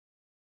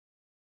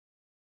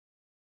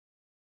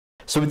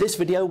So in this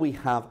video we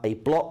have a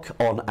block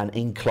on an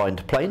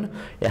inclined plane.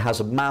 It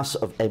has a mass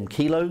of m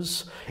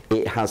kilos,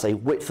 it has a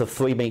width of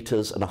 3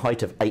 meters and a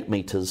height of 8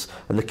 meters,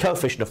 and the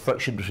coefficient of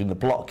friction between the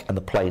block and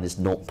the plane is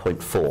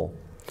 0.4.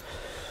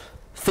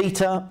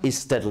 Theta is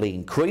steadily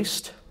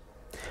increased.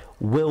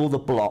 Will the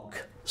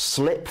block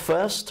slip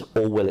first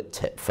or will it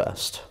tip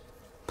first?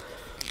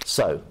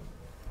 So,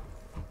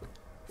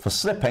 for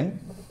slipping,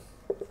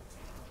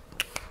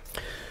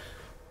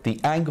 the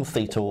angle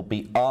theta will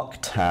be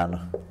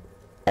arctan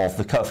of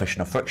the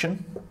coefficient of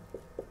friction,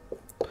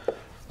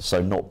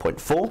 so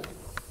 0.4,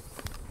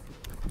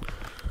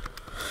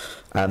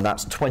 and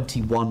that's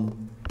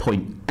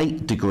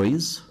 21.8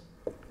 degrees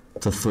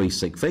to 3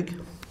 sig fig,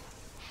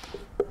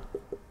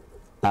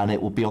 and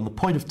it will be on the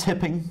point of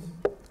tipping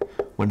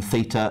when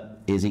theta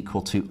is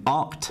equal to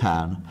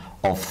arctan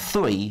of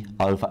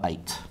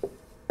 3/8.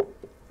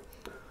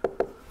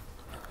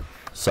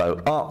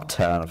 So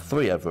arctan of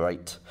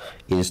 3/8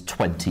 is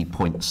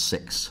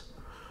 20.6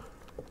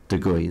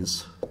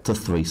 degrees to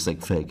 3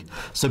 sig fig.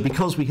 So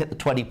because we hit the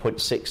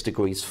 20.6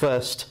 degrees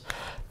first,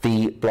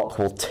 the block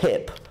will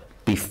tip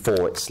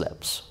before it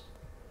slips.